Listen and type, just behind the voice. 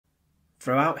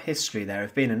Throughout history there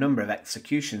have been a number of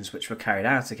executions which were carried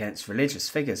out against religious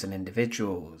figures and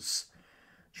individuals.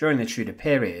 During the Tudor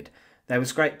period, there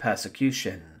was great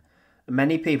persecution, and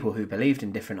many people who believed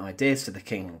in different ideas to the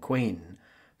king and queen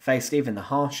faced even the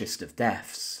harshest of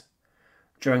deaths.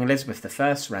 During Elizabeth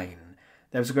I's reign,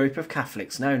 there was a group of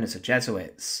Catholics known as the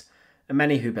Jesuits, and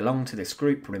many who belonged to this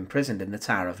group were imprisoned in the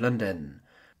Tower of London,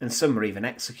 and some were even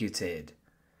executed.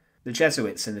 The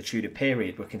Jesuits in the Tudor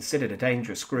period were considered a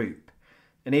dangerous group,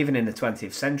 and even in the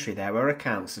 20th century there were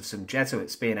accounts of some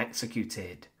Jesuits being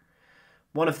executed.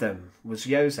 One of them was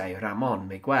José Ramón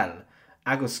Miguel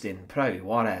Agustín Pro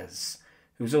Juárez,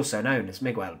 who was also known as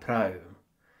Miguel Pro.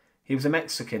 He was a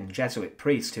Mexican Jesuit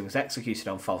priest who was executed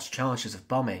on false charges of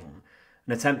bombing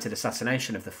and attempted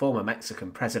assassination of the former Mexican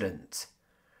president.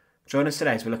 Join us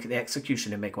today as we look at the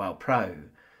execution of Miguel Pro, and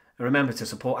remember to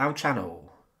support our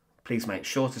channel. Please make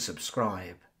sure to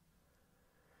subscribe.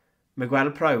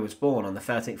 Miguel Pro was born on the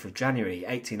 13th of January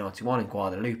 1891 in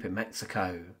Guadalupe in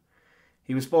Mexico.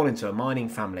 He was born into a mining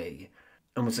family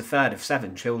and was the third of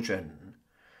 7 children.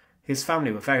 His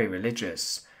family were very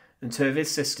religious, and 2 of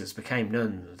his sisters became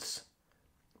nuns.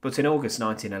 But in August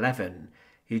 1911,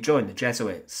 he joined the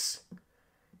Jesuits.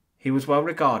 He was well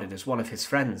regarded, as one of his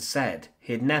friends said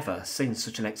he had never seen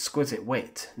such an exquisite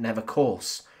wit, never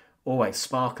coarse, always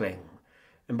sparkling,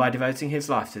 and by devoting his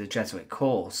life to the Jesuit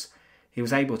cause, he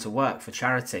was able to work for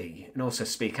charity and also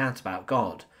speak out about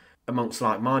God amongst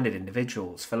like-minded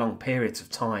individuals for long periods of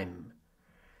time.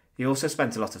 He also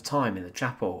spent a lot of time in the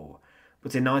chapel,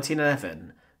 but in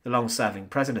 1911, the long-serving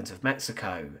president of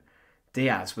Mexico,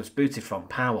 Diaz, was booted from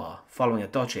power following a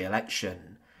dodgy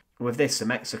election, and with this the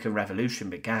Mexican Revolution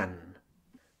began.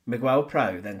 Miguel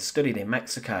Pro then studied in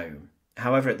Mexico.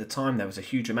 However, at the time there was a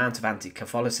huge amount of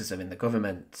anti-Catholicism in the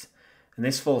government, and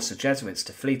this forced the Jesuits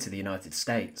to flee to the United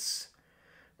States.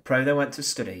 Pro then went to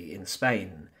study in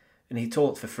Spain, and he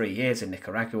taught for 3 years in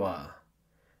Nicaragua.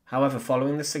 However,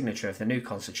 following the signature of the new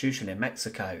constitution in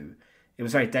Mexico, it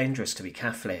was very dangerous to be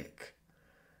Catholic.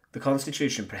 The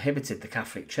constitution prohibited the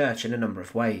Catholic Church in a number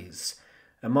of ways,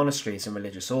 and monasteries and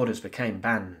religious orders became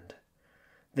banned.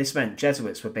 This meant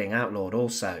Jesuits were being outlawed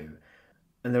also,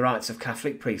 and the rights of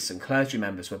Catholic priests and clergy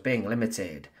members were being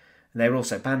limited, and they were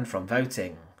also banned from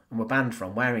voting, and were banned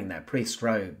from wearing their priest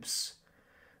robes.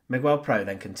 Miguel Pro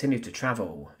then continued to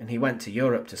travel, and he went to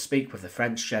Europe to speak with the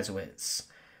French Jesuits,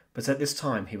 but at this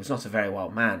time he was not a very well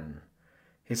man.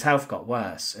 His health got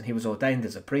worse, and he was ordained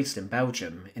as a priest in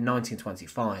Belgium in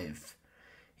 1925.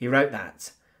 He wrote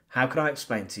that, "How can I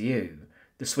explain to you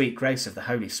the sweet grace of the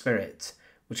Holy Spirit,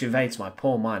 which invades my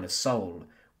poor miner's soul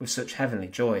with such heavenly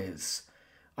joys?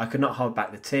 I could not hold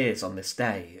back the tears on this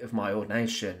day of my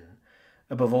ordination,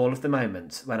 above all of the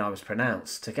moment when I was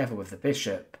pronounced, together with the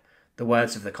bishop, the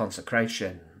words of the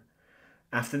consecration.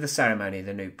 After the ceremony,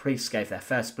 the new priests gave their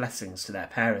first blessings to their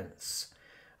parents.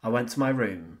 I went to my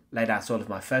room, laid out all of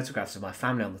my photographs of my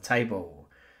family on the table,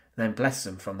 and then blessed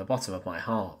them from the bottom of my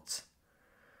heart."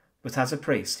 But as a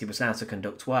priest, he was now to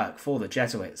conduct work for the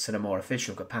Jesuits in a more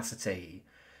official capacity,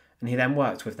 and he then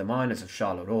worked with the miners of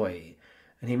Charleroi,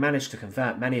 and he managed to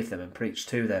convert many of them and preach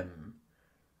to them.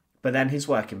 But then his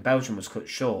work in Belgium was cut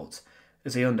short,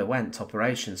 as he underwent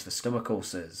operations for stomach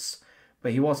ulcers,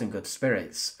 but he was in good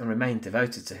spirits and remained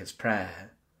devoted to his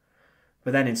prayer.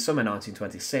 But then in summer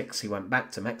 1926 he went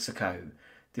back to Mexico,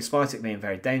 despite it being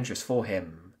very dangerous for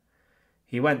him.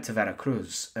 He went to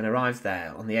Veracruz and arrived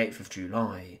there on the 8th of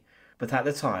July, but at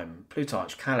the time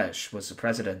Plutarch Kalash was the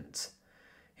president.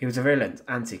 He was a virulent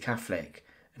anti-Catholic,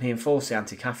 and he enforced the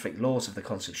anti-Catholic laws of the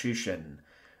constitution,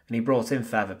 and he brought in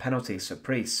further penalties for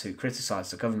priests who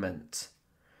criticised the government.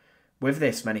 With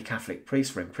this, many Catholic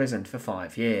priests were imprisoned for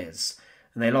 5 years,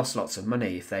 and they lost lots of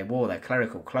money if they wore their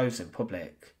clerical clothes in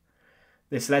public.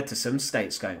 This led to some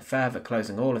states going further,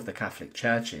 closing all of the Catholic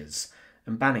churches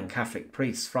and banning Catholic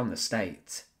priests from the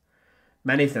state.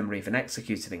 Many of them were even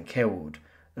executed and killed,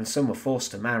 and some were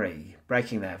forced to marry,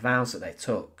 breaking their vows that they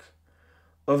took.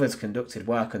 Others conducted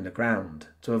work underground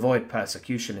to avoid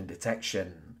persecution and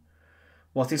detection.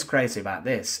 What is crazy about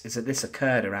this is that this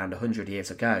occurred around 100 years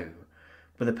ago,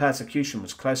 but the persecution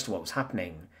was close to what was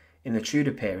happening in the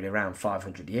Tudor period around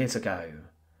 500 years ago.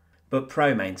 But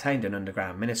Pro maintained an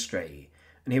underground ministry,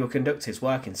 and he would conduct his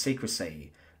work in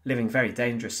secrecy, living very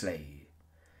dangerously.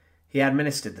 He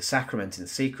administered the sacrament in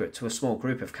secret to a small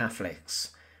group of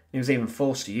Catholics, and he was even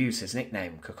forced to use his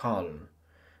nickname Cocol.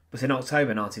 But in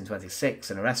October 1926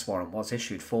 an arrest warrant was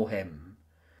issued for him.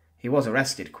 He was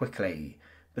arrested quickly,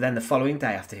 but then the following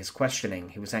day after his questioning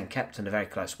he was then kept under very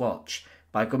close watch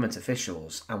by government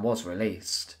officials and was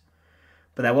released.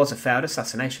 But there was a failed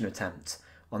assassination attempt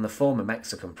on the former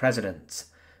Mexican president,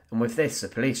 and with this the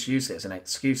police used it as an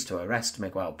excuse to arrest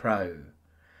Miguel Pro.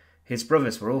 His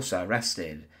brothers were also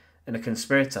arrested, and a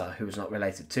conspirator who was not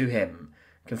related to him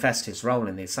confessed his role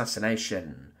in the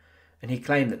assassination, and he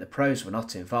claimed that the Pros were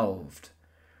not involved.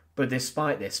 But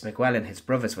despite this, Miguel and his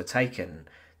brothers were taken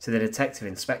to the detective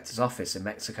inspector's office in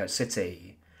Mexico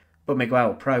City, but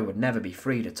Miguel Pro would never be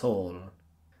freed at all.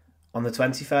 On the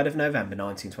 23rd of November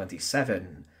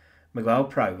 1927, Miguel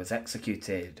Pro was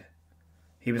executed.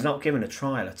 He was not given a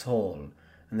trial at all,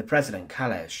 and the President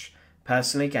Kales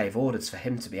personally gave orders for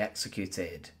him to be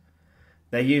executed.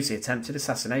 They used the attempted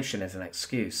assassination as an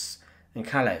excuse, and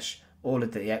Kales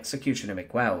ordered that the execution of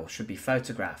Miguel should be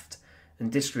photographed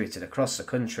and distributed across the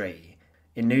country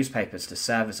in newspapers to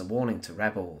serve as a warning to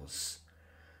rebels.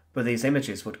 But these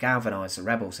images would galvanise the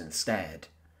rebels instead.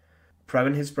 Pro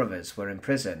and his brothers were in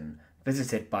prison,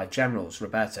 visited by Generals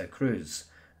Roberto Cruz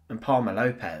and Palma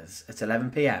Lopez at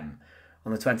 11 p.m.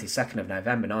 on the 22nd of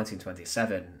November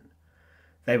 1927.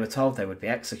 They were told they would be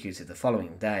executed the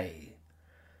following day.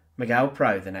 Miguel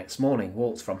Pro the next morning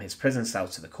walked from his prison cell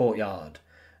to the courtyard,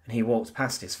 and he walked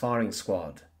past his firing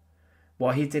squad.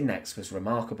 What he did next was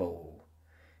remarkable.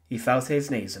 He fell to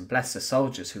his knees and blessed the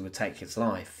soldiers who would take his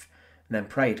life, and then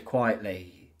prayed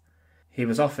quietly. He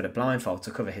was offered a blindfold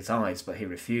to cover his eyes, but he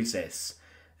refused this,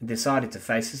 and decided to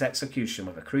face his execution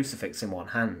with a crucifix in one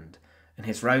hand and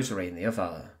his rosary in the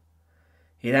other.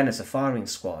 He then, as a firing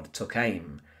squad, took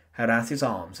aim, held out his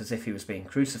arms as if he was being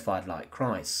crucified like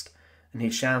Christ, and he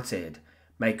shouted,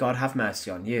 "May God have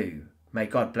mercy on you, may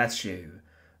God bless you.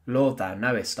 Lord, thou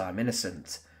knowest I am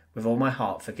innocent. With all my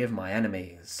heart forgive my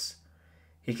enemies."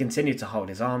 He continued to hold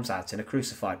his arms out in a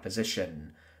crucified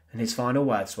position, and his final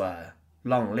words were,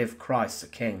 "Long live Christ the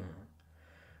King."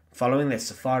 Following this,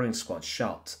 the firing squad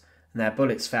shot, and their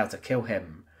bullets failed to kill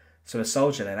him, so a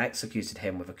soldier then executed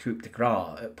him with a coup de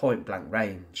grace at point-blank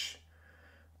range.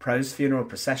 Pro's funeral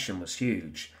procession was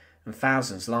huge, and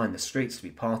thousands lined the streets to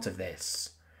be part of this.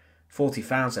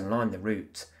 40,000 lined the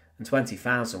route, and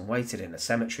 20,000 waited in a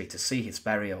cemetery to see his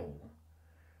burial.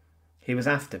 He was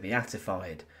after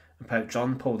beatified, and Pope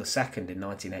John Paul II in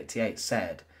 1988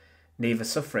 said, "Neither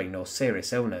suffering nor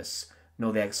serious illness,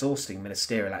 nor the exhausting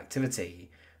ministerial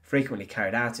activity, frequently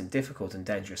carried out in difficult and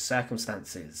dangerous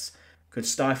circumstances, could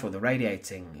stifle the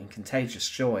radiating and contagious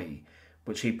joy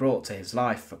which he brought to his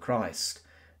life for Christ,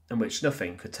 and which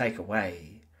nothing could take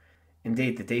away.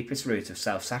 Indeed, the deepest root of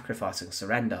self-sacrificing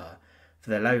surrender for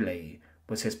the lowly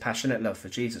was his passionate love for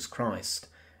Jesus Christ,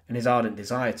 and his ardent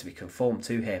desire to be conformed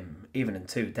to him, even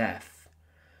unto death."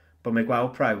 But Miguel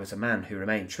Pro was a man who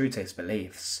remained true to his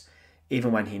beliefs,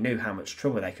 even when he knew how much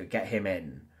trouble they could get him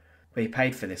in. But he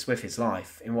paid for this with his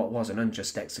life in what was an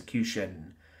unjust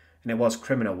execution, and it was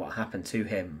criminal what happened to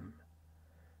him.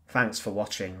 Thanks for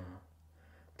watching.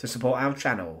 To support our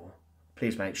channel,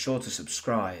 please make sure to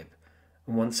subscribe,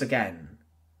 and once again,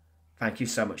 thank you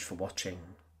so much for watching.